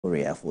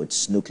Korea for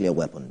its nuclear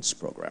weapons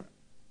program.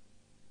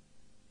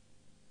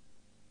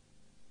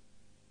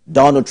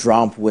 Donald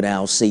Trump will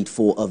now sit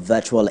for a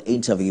virtual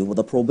interview with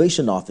a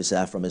probation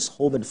officer from his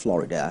home in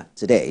Florida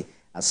today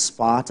as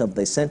part of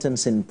the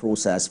sentencing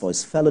process for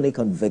his felony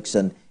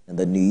conviction in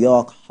the New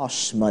York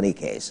hush money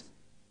case.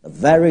 The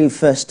very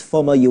first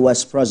former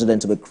U.S.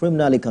 president to be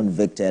criminally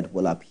convicted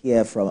will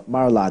appear from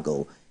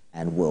Mar-a-Lago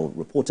and will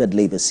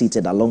reportedly be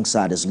seated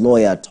alongside his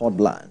lawyer, Todd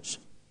Blanche.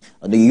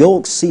 A New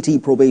York City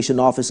probation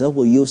officer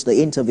will use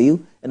the interview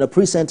in a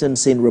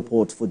pre-sentencing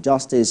report for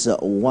Justice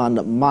Juan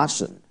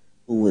Marson,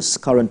 who is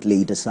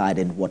currently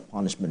deciding what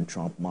punishment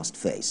Trump must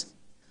face.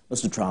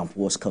 Mr. Trump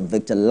was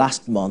convicted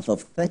last month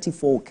of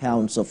 34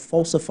 counts of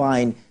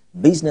falsifying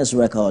business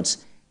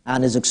records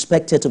and is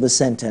expected to be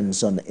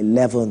sentenced on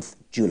 11th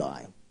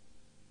July.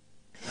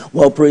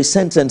 Well,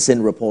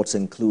 pre-sentencing reports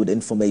include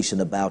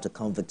information about a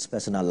convict's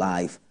personal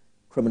life,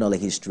 criminal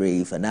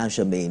history,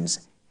 financial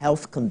means,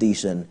 health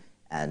condition,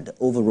 and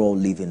overall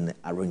living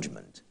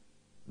arrangement.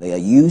 They are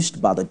used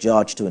by the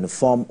judge to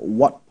inform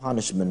what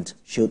punishment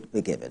should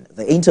be given.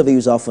 The interview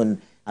is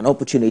often an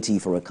opportunity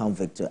for a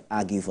convict to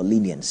argue for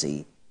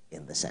leniency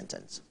in the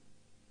sentence.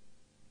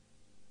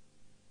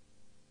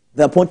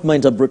 The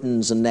appointment of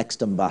Britain's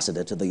next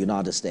ambassador to the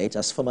United States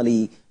has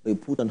formally been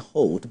put on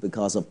hold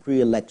because of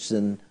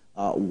pre-election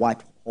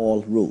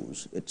Whitehall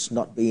rules. It's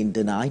not being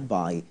denied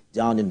by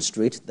Downing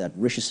Street that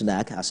Rishi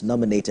Sunak has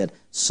nominated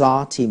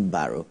Sir Tim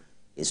Barrow,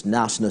 his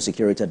national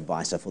security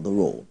advisor, for the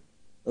role.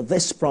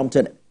 This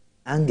prompted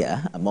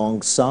anger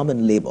among some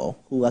in Labour,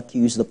 who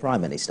accused the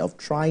Prime Minister of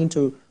trying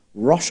to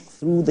rush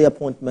through the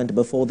appointment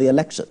before the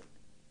election.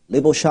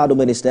 Labour shadow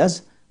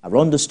ministers are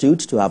understood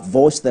to have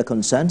voiced their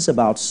concerns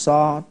about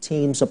Sir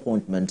Tim's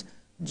appointment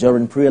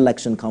during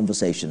pre-election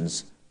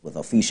conversations with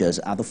officials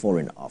at the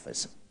Foreign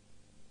Office.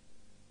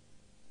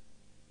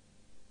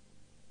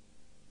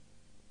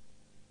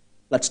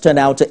 Let's turn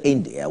now to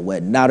India, where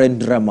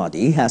Narendra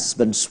Modi has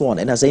been sworn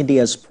in as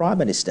India's Prime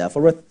Minister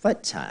for a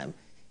third time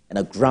in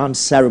a grand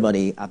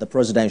ceremony at the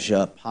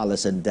presidential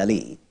palace in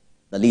Delhi.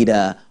 The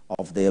leader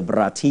of the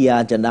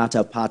Bharatiya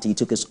Janata Party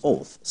took his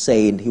oath,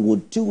 saying he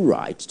would do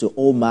right to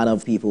all manner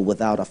of people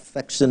without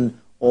affection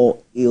or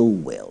ill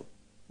will.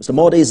 Mr.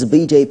 Modi's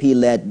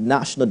BJP-led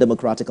National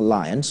Democratic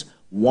Alliance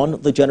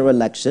won the general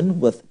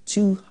election with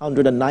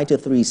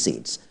 293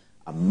 seats,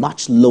 a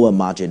much lower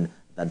margin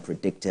than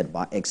predicted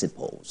by exit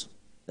polls.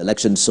 The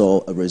election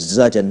saw a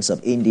resurgence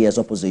of India's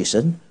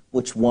opposition,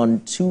 which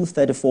won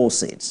 234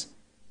 seats.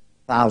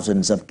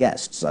 Thousands of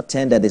guests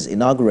attended his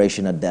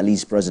inauguration at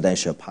Delhi's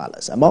presidential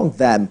palace. Among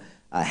them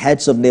are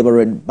heads of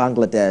neighboring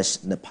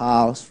Bangladesh,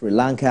 Nepal, Sri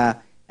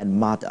Lanka, and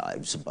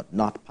Maldives, but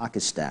not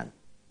Pakistan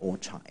or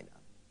China.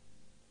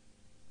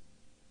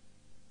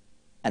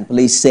 And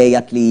police say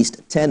at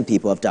least 10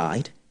 people have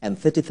died and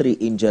 33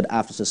 injured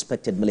after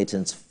suspected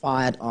militants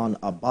fired on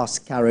a bus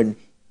carrying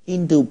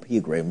Hindu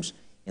pilgrims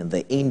in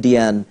the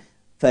Indian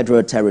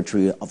Federal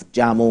Territory of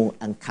Jammu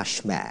and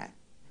Kashmir.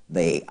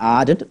 They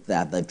added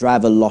that the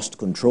driver lost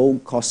control,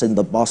 causing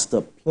the bus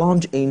to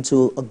plunge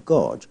into a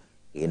gorge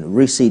in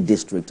Risi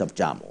district of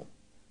Jammu.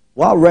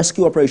 While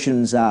rescue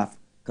operations have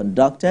been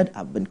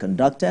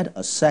conducted,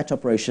 a search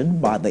operation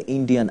by the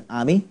Indian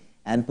Army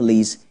and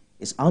police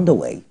is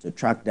underway to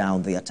track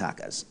down the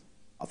attackers.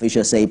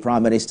 Officials say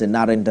Prime Minister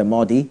Narendra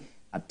Modi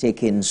had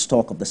taken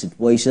stock of the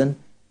situation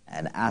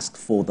and asked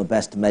for the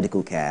best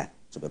medical care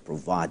to be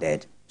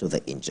provided to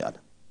the injured.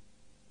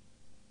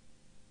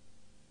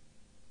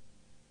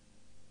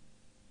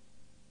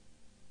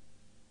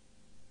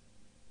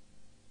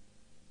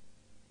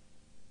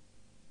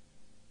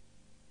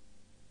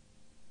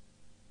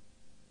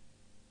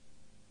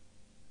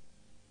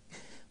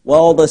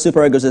 Well, the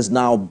Super Eagles is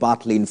now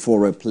battling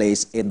for a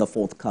place in the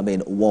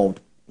forthcoming World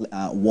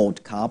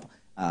Cup.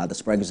 The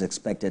Super Eagles is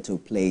expected to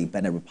play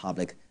Benin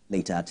Republic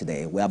later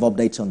today. We have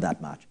updates on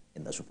that match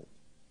in this report.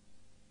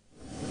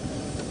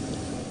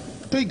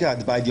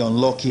 Triggered by the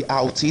unlucky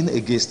outing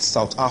against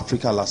South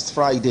Africa last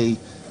Friday,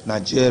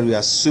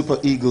 Nigeria's Super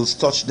Eagles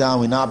touched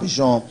down in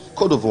Abidjan,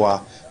 Côte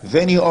d'Ivoire,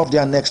 venue of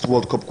their next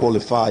World Cup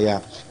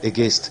qualifier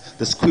against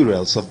the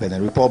Squirrels of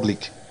Benin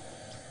Republic.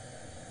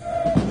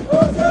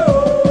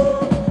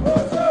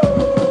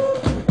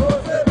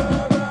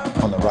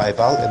 On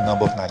arrival, a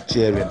number of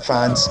Nigerian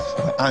fans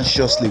were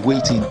anxiously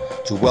waiting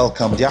to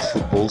welcome their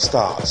football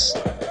stars.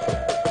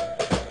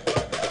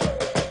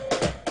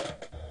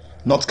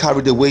 Not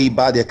carried away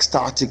by the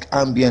ecstatic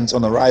ambience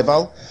on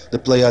arrival, the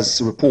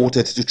players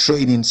reported to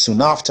training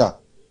soon after.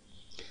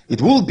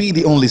 It will be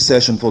the only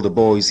session for the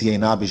boys here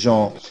in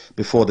Abidjan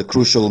before the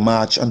crucial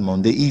match on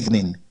Monday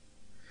evening.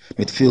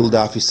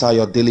 Midfielder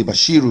Fisayo Dele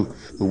Bashiru,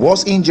 who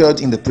was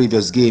injured in the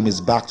previous game, is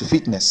back to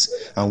fitness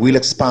and will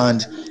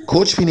expand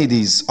Coach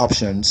Finidi's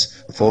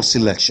options for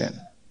selection.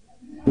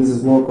 This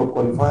is World Cup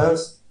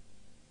qualifiers.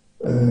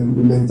 The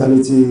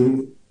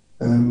mentality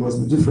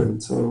must be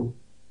different. So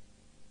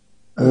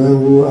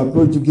we'll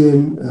approach the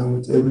game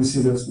with every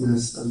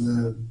seriousness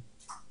and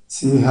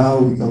see how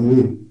we can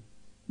win.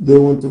 They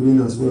want to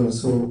win as well.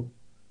 So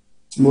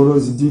tomorrow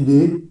is the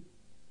D-Day.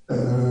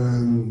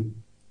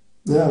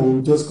 yeah,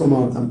 we'll just come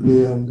out and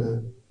play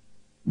and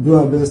do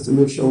our best to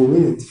make sure we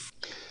win it.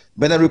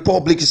 Benin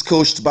Republic is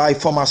coached by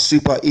former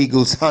Super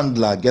Eagles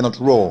handler Gernot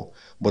Rohr,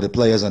 but the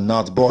players are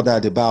not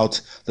bothered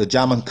about the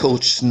German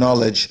coach's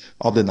knowledge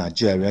of the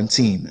Nigerian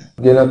team.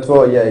 Gernot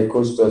Rohr, yeah, he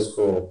coached us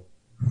for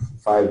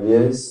 5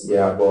 years,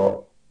 yeah,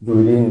 but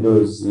within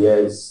those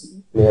years,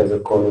 players are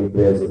coming,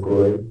 players are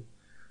going.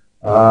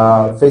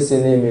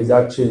 Facing him is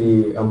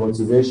actually a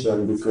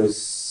motivation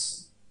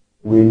because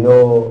we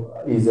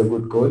know he's a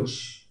good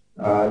coach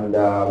and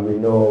we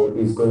know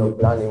he's going to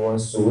plan, he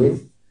wants to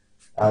win.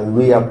 And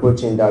we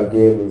approaching that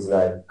game is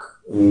like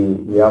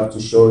we have to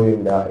show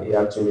him that he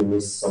actually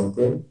missed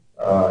something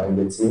in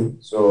the team.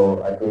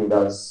 So I think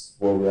that's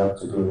what we have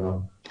to do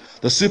now.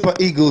 The Super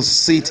Eagles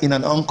sit in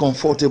an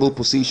uncomfortable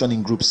position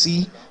in Group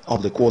C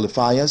of the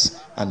qualifiers,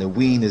 and a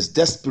win is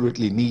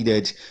desperately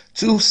needed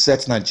to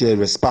set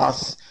Nigeria's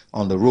path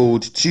on the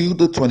road to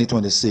the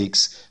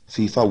 2026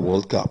 FIFA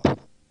World Cup.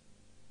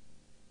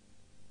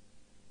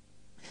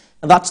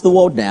 And that's the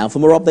world now. For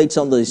more updates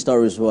on the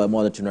stories we're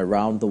monitoring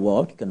around the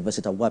world, you can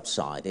visit our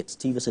website. It's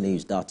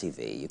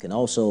tvcnews.tv. You can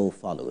also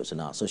follow us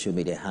on our social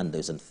media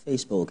handles on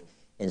Facebook,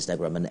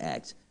 Instagram, and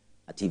X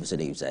at TVC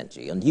News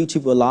NG. On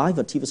YouTube, we're live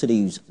at TVC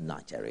News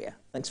Nigeria.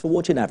 Thanks for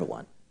watching,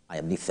 everyone. I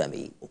am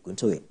Nifemi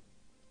Okuntoye.